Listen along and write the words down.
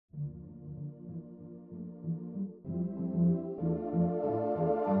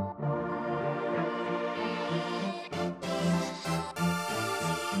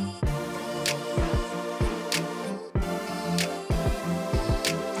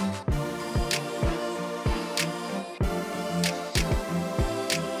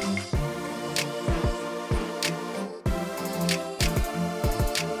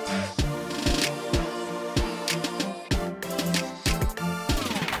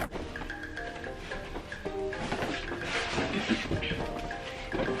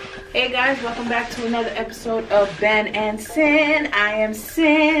Hey guys, welcome back to another episode of Ben and Sin. I am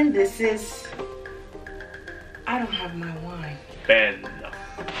Sin. This is... I don't have my wine. Ben. I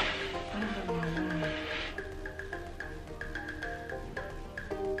don't have my wine.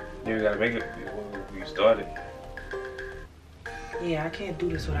 You gotta make it before we started. Yeah, I can't do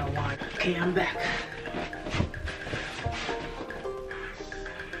this without wine. Okay, I'm back.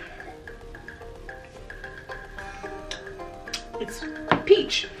 It's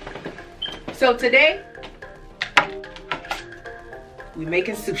peach. So today, we're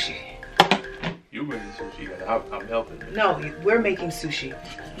making sushi. You making sushi, and I'm helping. No, we're making sushi.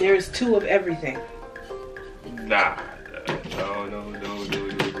 There's two of everything. Nah. No.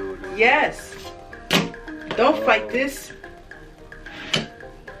 Yes. Don't fight this.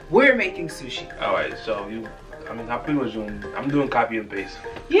 We're making sushi. Alright, so I'm doing copy and paste.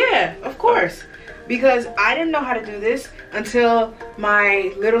 Yeah, of course. Because I didn't know how to do this until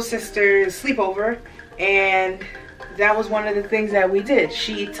my little sister's sleepover, and that was one of the things that we did.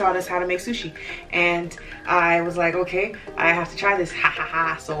 She taught us how to make sushi, and I was like, okay, I have to try this, ha ha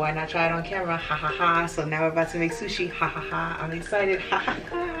ha, so why not try it on camera, ha ha ha. So now we're about to make sushi, ha ha ha, I'm excited, ha ha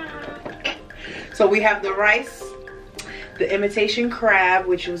ha. So we have the rice, the imitation crab,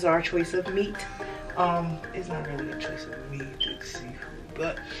 which was our choice of meat. It's not really a choice of meat, it's seafood,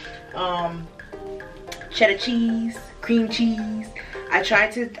 but cheddar cheese, cream cheese. I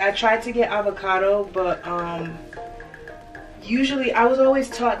tried to get avocado, but usually I was always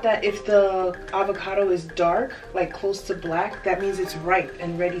taught that if the avocado is dark, like close to black, that means it's ripe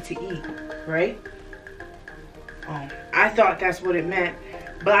and ready to eat, right? I thought that's what it meant,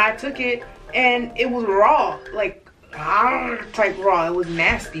 but I took it and it was raw, like type raw. It was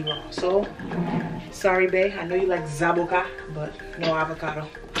nasty raw. So sorry, babe. I know you like zaboka, but no avocado.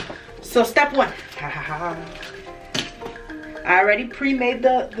 So step one. I already pre-made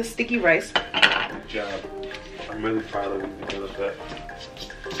the sticky rice. Good job. I'm really proud of you because of that.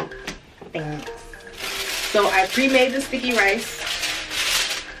 Thanks. So I pre-made the sticky rice.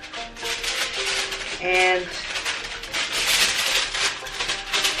 And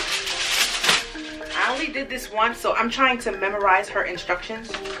I only did this once, so I'm trying to memorize her instructions.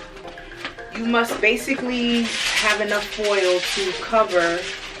 You must basically have enough foil to cover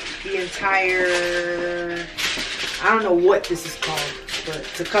the entire, I don't know what this is called, but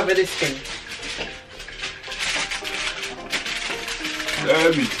to cover this thing.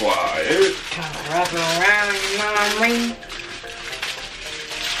 Let me try it. Kind of wrap it around, you know what I mean?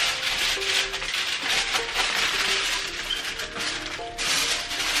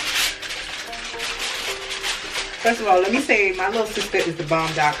 First of all, let me say my little sister is the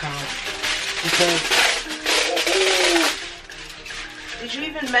bomb.com because did you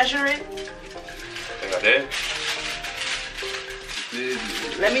even measure it? I think I did.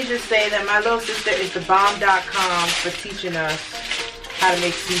 Let me just say that my little sister is the bomb.com for teaching us how to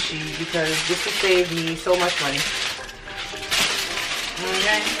make sushi, because this will save me so much money.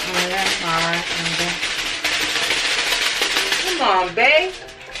 Okay. Come on, babe.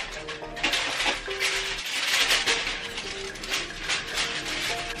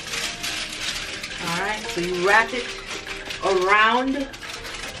 Alright, so you wrap it around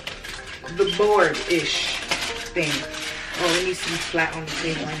the board-ish thing. Oh, let me see flat on the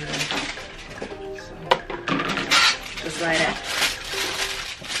table anyway. So, just like that.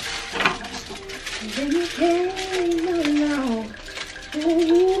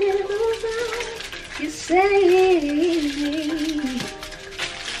 You say,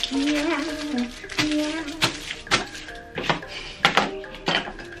 yeah.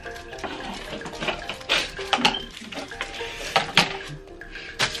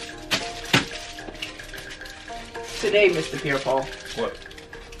 Today, Mr. Pierre Paul. What?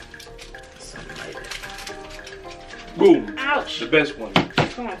 Something like that. Boom. Ouch. The best one.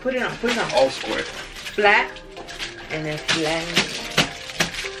 Come on, put it on, put it on. All square. Flat, and then flat.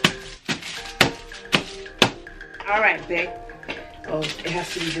 Alright, babe. Oh, it has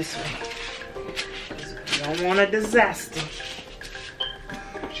to be this way. You don't want a disaster.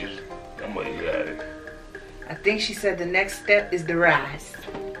 I'm gonna eat at it. I think she said the next step is the rice.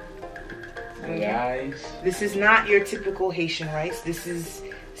 Rice. This is not your typical Haitian rice. This is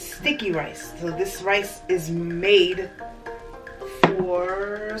sticky rice. So this rice is made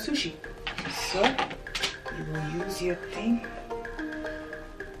for sushi. So you will use your thing.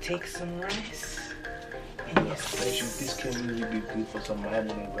 Take some rice. And yes. This can really be good for some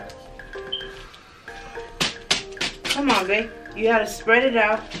marinating, bro. Come on, babe. You gotta spread it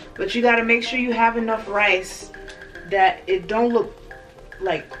out, but you gotta make sure you have enough rice that it don't look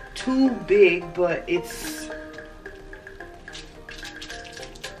like too big, but it's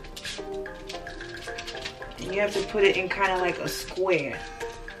And you have to put it in kind of like a square.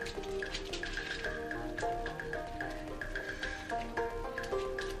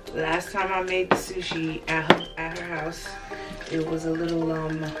 Last time I made the sushi at her house, it was a little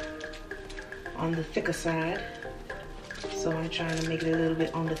on the thicker side. So I'm trying to make it a little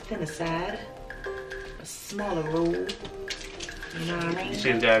bit on the thinner side. A smaller roll. You know what I mean? You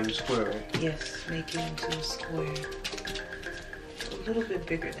said that was square, right? Yes, make it into a square. A little bit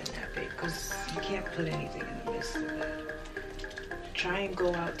bigger than that big, because you can't put anything in the midst of that. Try and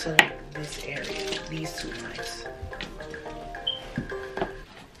go out to like this area, these 2 lines.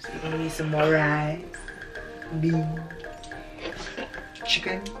 So you're gonna need some more rice, beans,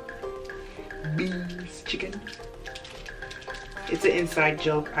 chicken, beans, chicken. It's an inside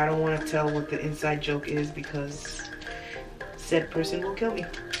joke. I don't want to tell what the inside joke is because said person will kill me.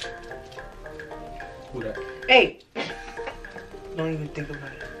 Who that? Hey! Don't even think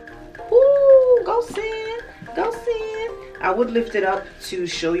about it. Ooh, go sin, go sin. I would lift it up to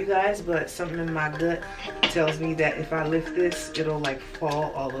show you guys, but something in my gut tells me that if I lift this, it'll like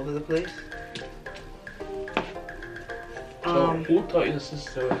fall all over the place. So who taught your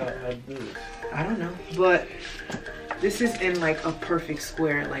sister how to do this? I don't know, but this is in like a perfect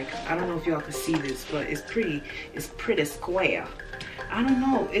square. Like, I don't know if y'all can see this, but it's pretty square. I don't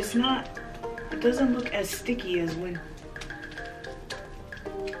know, it doesn't look as sticky as when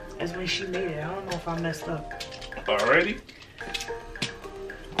she made it. I don't know if I messed up. Already?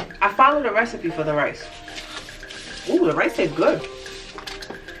 I followed the recipe for the rice. Ooh, the rice tastes good.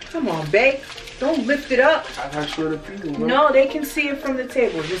 Come on, babe. Don't lift it up. I gotta show the people, bro. No, they can see it from the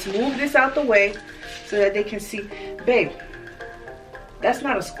table. Just move this out the way so that they can see. Babe, that's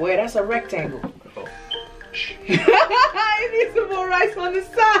not a square, that's a rectangle. Oh. I need some more rice on the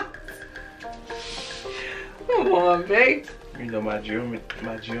side. Come on, babe. You know my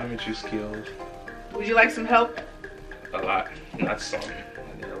geometry skills. Would you like some help? A lot, not some.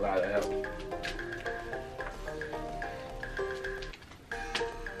 I need a lot of help.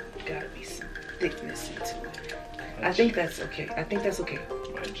 Gotta be some thickness into it. I think that's okay. I think that's okay.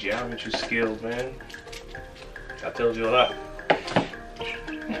 My geometry skills, man. That tells you a lot.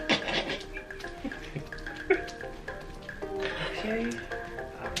 Okay.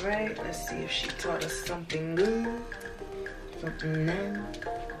 All right. Let's see if she taught us something new. Something new.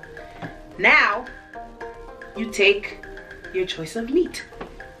 Now, you take your choice of meat,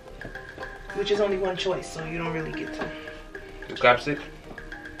 which is only one choice, so you don't really get to. The crabstick?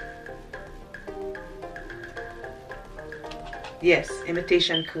 Yes,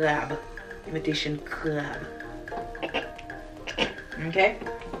 imitation crab. Imitation crab. Okay?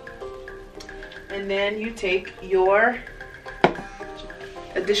 And then you take your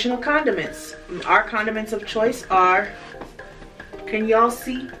additional condiments. Our condiments of choice are, can y'all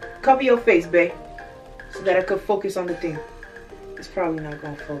see? Cover your face, babe, so that I could focus on the thing. It's probably not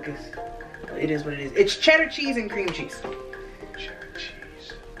gonna focus. But it is what it is. It's cheddar cheese and cream cheese. Cheddar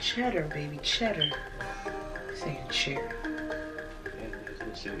cheese. Cheddar, baby, cheddar. Saying cheddar.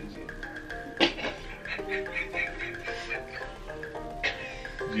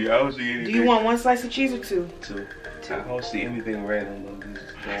 Yeah, I don't see anything. Do you want one slice of cheese or two? Two. I don't see anything random on these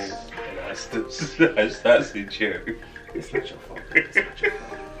things. And I start seeing cherry. It's not your fault. It's not your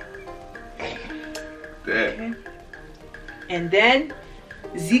fault. Damn. Okay. And then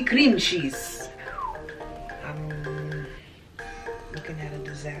the cream cheese. I'm looking at a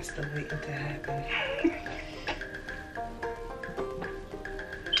disaster waiting to happen.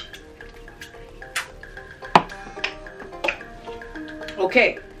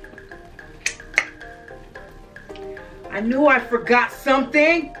 Okay. I knew I forgot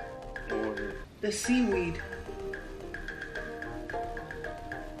something. The seaweed.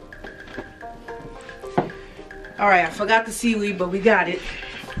 All right, I forgot the seaweed, but we got it.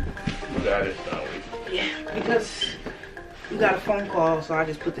 We got it, don't we? Yeah, because we got a phone call, so I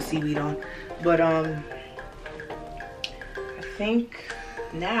just put the seaweed on. But I think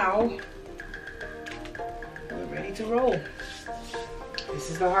now we're ready to roll. This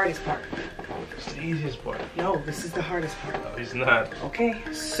is the hardest part. It's the easiest part. No, this is the hardest part. No, it's not. Okay,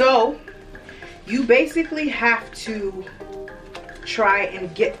 so you basically have to try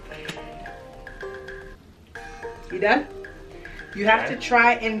and get. You done? You have to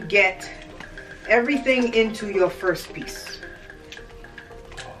try and get everything into your first piece.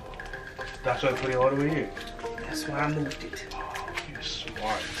 That's why I put it all the way here. That's why I moved it. Oh, you're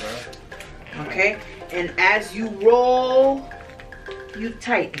smart, bro. Okay? And as you roll, you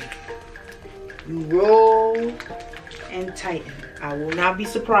tighten. You roll and tighten. I will not be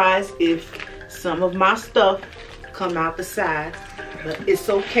surprised if some of my stuff come out the side, but it's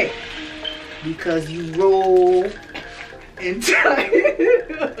okay. because you roll and tight.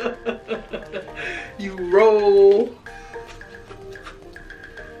 You roll.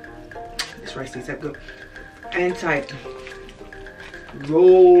 This rice tastes that good. And tight.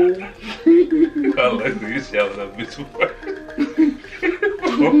 Roll. I like when you shout that bitch before.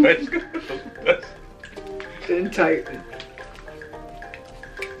 And tight.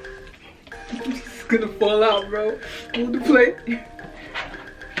 It's gonna fall out, bro. Move the plate.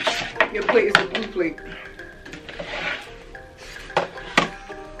 Your plate is the blue plate.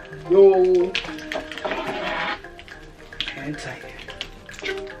 Roll. And tight.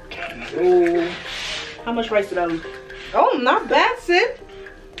 Roll. How much rice did I lose? Oh, not bad, Sid.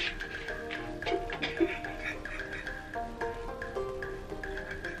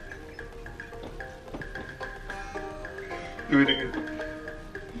 Do it again.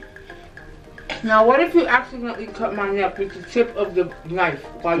 Now, what if you accidentally cut my neck with the tip of the knife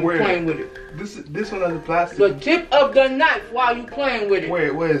while you're playing with it? This one has a plastic. The tip of the knife while you're playing with it.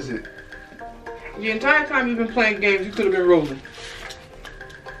 Where is it? The entire time you've been playing games, you could have been rolling.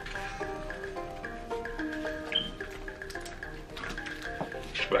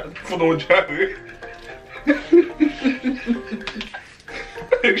 Put on Charlie.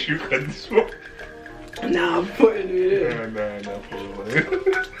 Make sure you cut this one. Nah, I'm putting it in. Nah, put it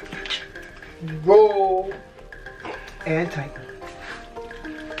in. Roll and tighten.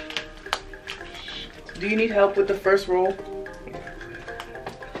 Do you need help with the first roll?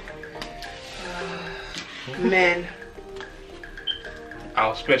 Men.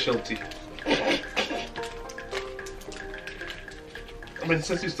 Our specialty. I mean,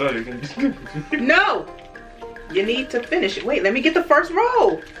 since you started, you can just No! You need to finish it. Wait, let me get the first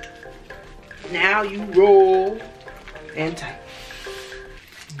roll. Now you roll and tighten.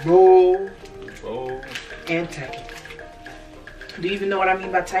 Roll and tighten. Do you even know what I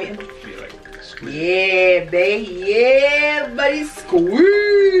mean by tighten? Yeah, like squeeze. Yeah, baby. Yeah, buddy.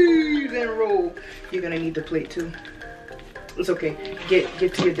 Squeeze and roll. You're gonna need the plate too. It's okay.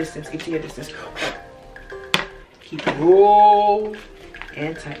 Get to your distance. Get to your distance. Keep roll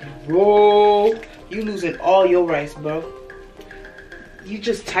and tighten. Roll. You losing all your rice, bro. You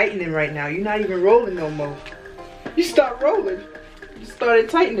just tightening right now. You're not even rolling no more. You start rolling. You started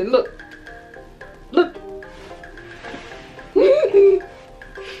tightening. Look. Look.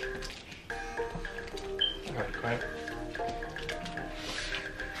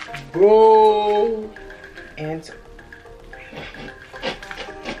 Roll and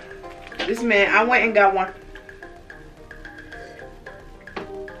this man, I went and got one.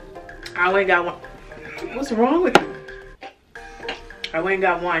 What's wrong with you? I went and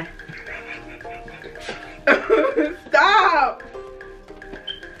got one. Stop!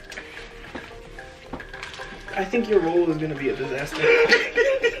 I think your roll is gonna be a disaster.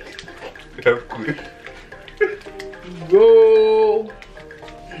 Roll.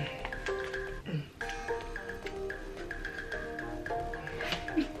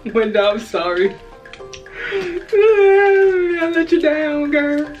 Linda, I'm sorry. I let you down,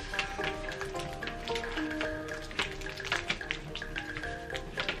 girl.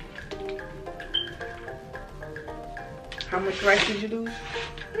 How much rice did you lose?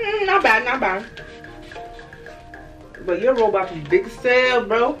 Not bad, not bad. But your roll about to be big as hell,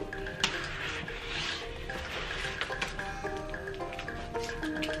 bro.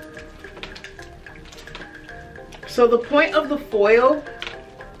 So the point of the foil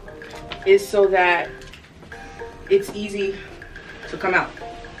is so that it's easy to come out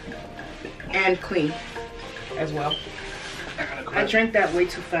and clean as well. I drank that way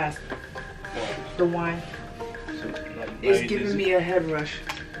too fast. The wine is giving me a head rush.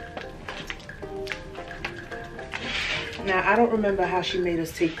 Now I don't remember how she made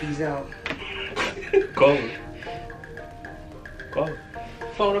us take these out. Call her. Call her.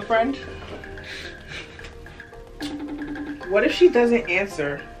 Phone a friend? What if she doesn't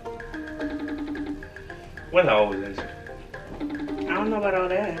answer? When I always answer. I don't know about all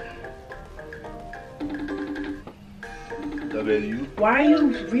that. W. Why are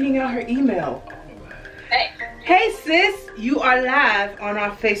you reading out her email? Hey. Hey sis, you are live on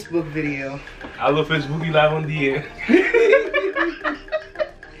our Facebook video. Hello Facebook, you live on the air.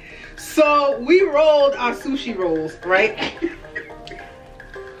 So we rolled our sushi rolls, right?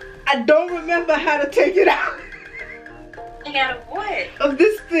 I don't remember how to take it out. Take out of what? Of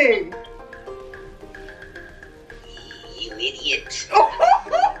this thing. You idiot. Alright,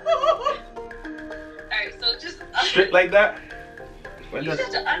 so just Straight like that? you just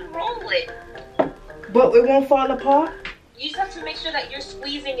have to unroll it. But it won't fall apart? You just have to make sure that you're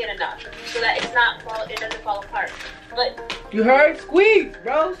squeezing it enough so that it doesn't fall apart. But You heard? Squeeze,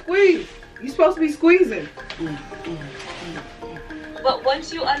 bro, squeeze. You're supposed to be squeezing. But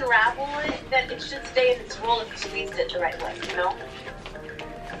once you unravel it, then it should stay in its roll if you squeezed it the right way, you know?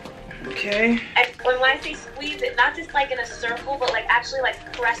 Okay. And when I say squeeze it, not just like in a circle, but like actually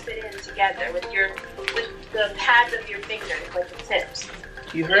like press it in together with the pads of your fingers, like the tips.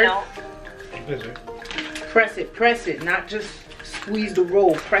 You heard? You know? Press it, not just squeeze the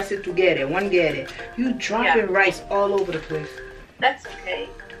roll. Press it together, one together. You dropping rice all over the place. That's okay.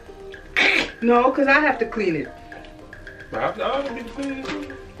 No, because I have to clean it. I don't be cleaning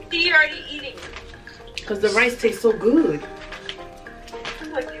it. See, you're already eating. Because the rice tastes so good.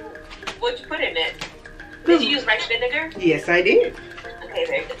 What'd you put in it? Did you use rice vinegar? Yes, I did. Okay,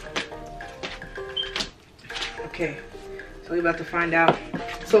 very good. Okay, so we're about to find out.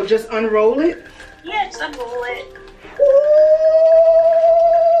 So just unroll it. Yeah, just unroll it.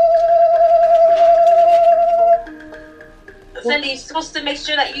 Cindy, you're supposed to make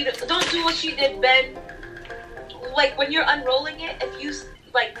sure that you don't do what you did, Ben. Like when you're unrolling it, if you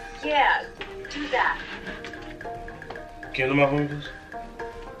like, yeah, do that. Can you do my phone, please?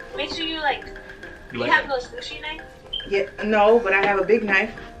 Make sure you like. You have a sushi knife? Yeah, no, but I have a big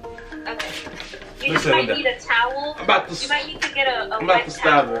knife. Okay. You just might need a towel. I'm about to. You might need to get a I'm wet about to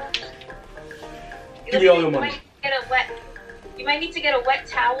stab towel. her. Give me all your money. You might need to get a wet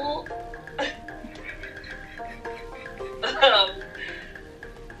towel.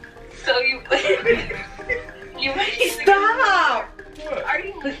 So you you might need to Stop! What? Are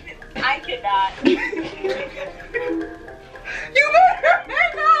you listening? I cannot. You better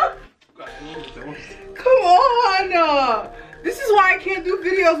hang up! Come on! This is why I can't do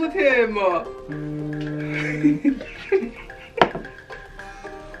videos with him.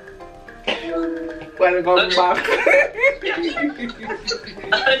 Wanna go back?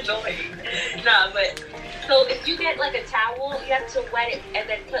 Annoying. Nah, but so if you get like a towel, you have to wet it and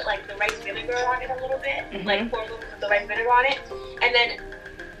then put like the rice vinegar on it a little bit. Like pour a little bit of the rice vinegar on it, and then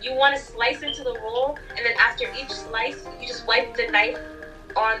you want to slice into the roll, and then after each slice, you just wipe the knife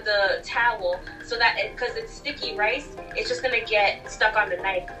on the towel so that because it's sticky rice, it's just gonna get stuck on the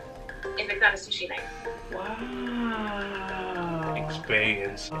knife if it's not a sushi knife. Wow.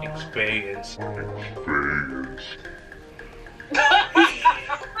 Experience.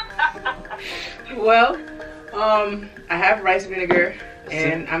 Well, I have rice vinegar,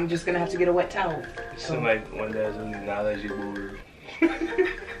 and I'm just gonna have to get a wet towel. So like when there's really knowledgeable.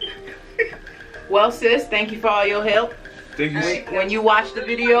 Well, sis, thank you for all your help. Thank you. When you watch the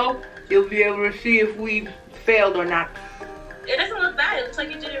video, you'll be able to see if we failed or not. It doesn't look bad. It looks like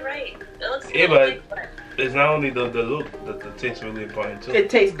you did it right. It looks but it's not only the look, the taste really important too. It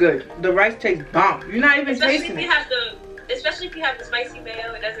tastes good. The rice tastes bomb. You're not even tasting it. Especially if you have the spicy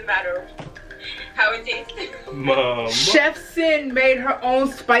mayo, it doesn't matter how it tastes. Mama. Chef Sin made her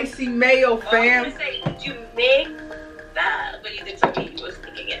own spicy mayo, fam. I was gonna say, did you make that? But you did tell me you was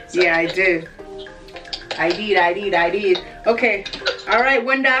making it. So. Yeah, I did. I did. Okay. All right,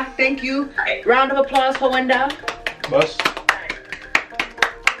 Wenda. Thank you. Right. Round of applause for Wenda. Bus.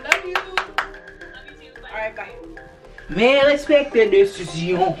 Love you. Love you too. Bye. All right, bye. Mais respecte la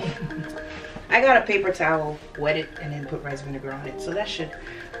décision. I got a paper towel, wet it, and then put rice vinegar on it. So that should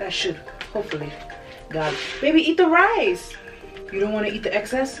hopefully, God. Baby, eat the rice. You don't want to eat the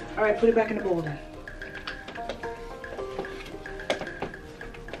excess? All right, put it back in the bowl then.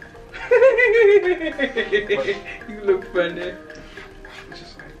 You look funny.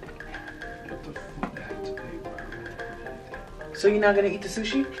 Just like, what the fuck that today, bro? So you're not gonna eat the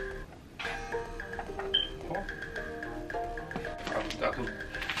sushi? I could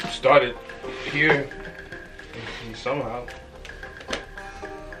start it here somehow.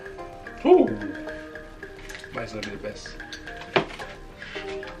 Ooh, might not be the best.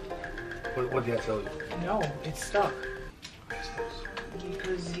 What did I tell you? No, it's stuck.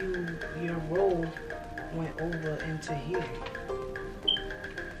 Because your roll went over into here.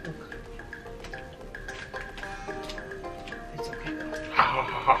 Look. It's okay though.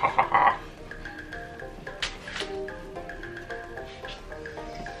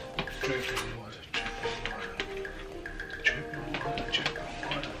 Dripping water. Okay.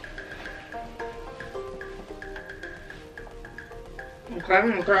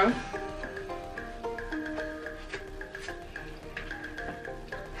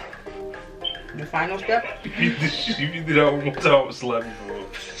 The final step? If you did that one more time, I would slap you for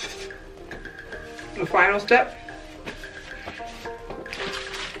it. The final step?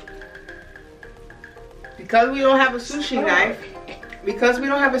 Because we don't have a sushi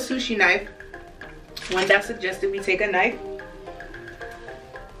knife, Wenda suggested we take a knife,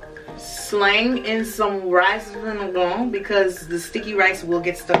 slang in some rice vinegar because the sticky rice will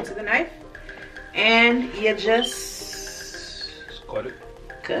get stuck to the knife. And you just cut it.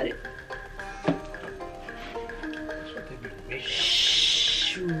 cut it. That's what they be making.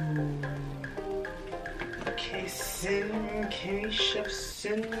 Shoo. Okay, sin, okay, chef,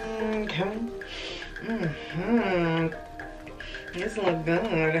 sin, come. This look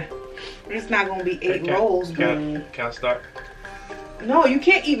good. It's not gonna be 8 rolls, but can I start? no, you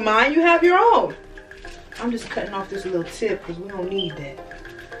can't eat mine. You have your own. I'm just cutting off this little tip because we don't need that.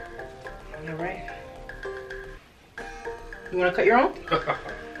 All right. You want to cut your own?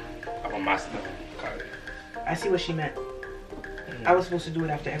 I'm a master. I see what she meant. I was supposed to do it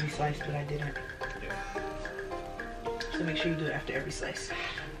after every slice, but I didn't. Yeah. So make sure you do it after every slice.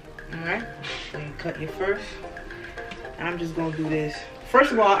 All right. So you cut your first. And I'm just gonna do this.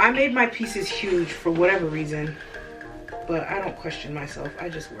 First of all, I made my pieces huge for whatever reason, but I don't question myself. I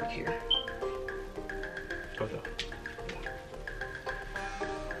just work here. Okay.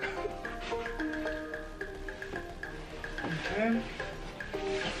 Okay.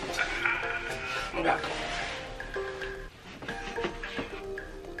 I'm back.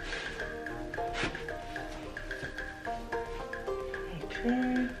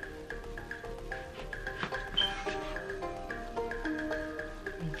 Okay.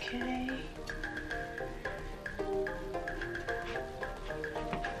 Okay.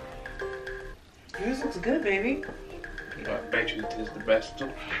 Yours looks good, baby. I bet you it is the best too.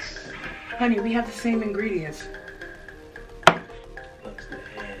 Honey, we have the same ingredients. Looks the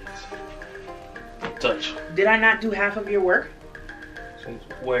hands. Touch. Did I not do half of your work? Since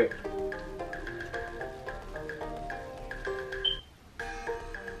where?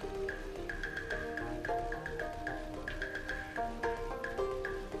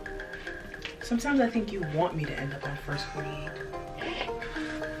 Sometimes I think you want me to end up on first 48.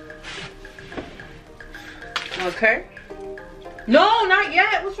 Okay. No, not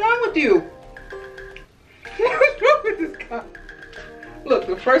yet. What's wrong with you? What's wrong with this guy? Look,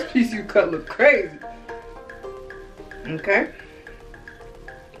 the first piece you cut looked crazy. Okay.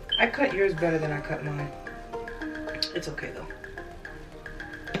 I cut yours better than I cut mine. It's okay though.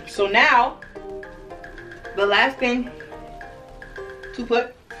 So now, the last thing to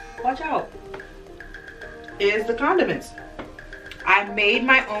put, watch out, is the condiments. I made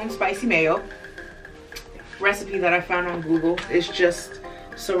my own spicy mayo recipe that I found on Google. It's just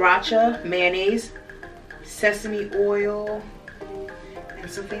sriracha, mayonnaise, sesame oil, and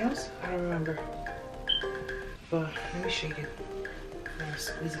something else. I don't remember. But let me shake it.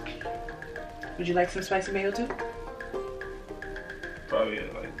 Squeeze it. Would you like some spicy mayo too? Probably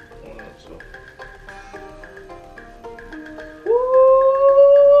like one or two.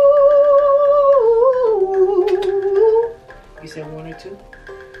 You said 1 or 2?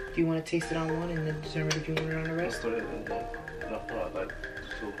 Do you want to taste it on one and then determine if you want it on the rest? Let's put it in one. No, like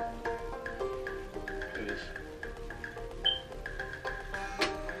two.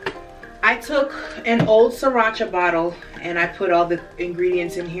 I took an old sriracha bottle and I put all the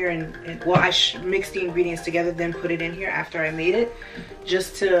ingredients in here and well, I mixed the ingredients together, then put it in here after I made it,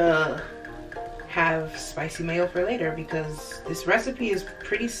 just to have spicy mayo for later, because this recipe is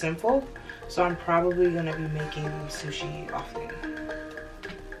pretty simple, so I'm probably gonna be making sushi often.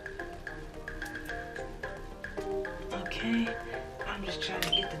 Okay, I'm just trying to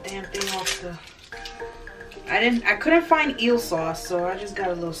get the damn thing off the... I couldn't find eel sauce, so I just got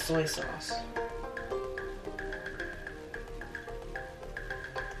a little soy sauce.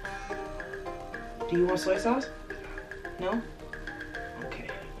 Do you want soy sauce? No? Okay.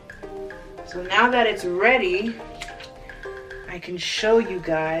 So now that it's ready, I can show you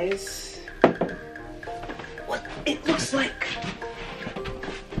guys what it looks like.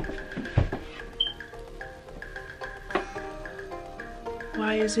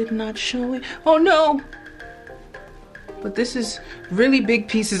 Why is it not showing? Oh no! But this is really big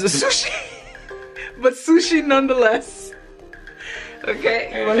pieces of sushi. But sushi nonetheless.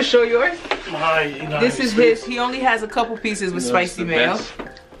 Okay, you want to show yours? This is his. He only has a couple pieces with spicy mayo.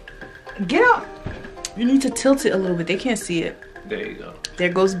 Get out. You need to tilt it a little bit. They can't see it. There you go. There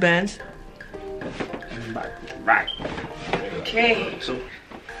goes Ben. Right. Okay.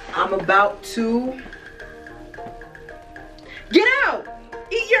 I'm about to... Get out!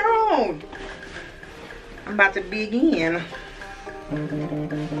 Eat your own! I'm about to begin.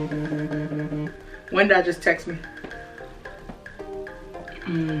 When did I just text me?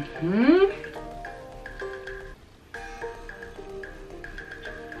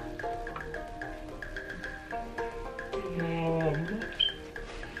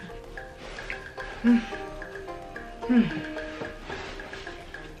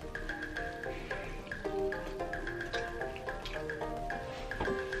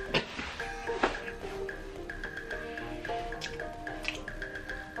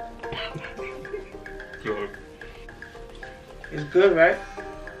 Good, right?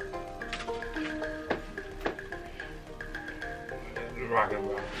 Rocking,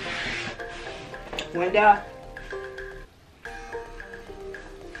 bro. Wenda.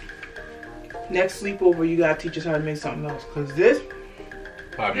 Next sleepover, you gotta teach us how to make something else. Cause this.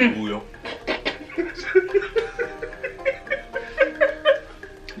 Probably bouillon.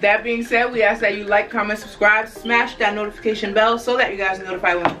 That being said, we ask that you like, comment, subscribe, smash that notification bell so that you guys are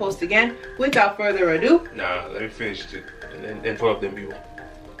notified when we post again. Without further ado. Nah, let me finish it and pull up them people.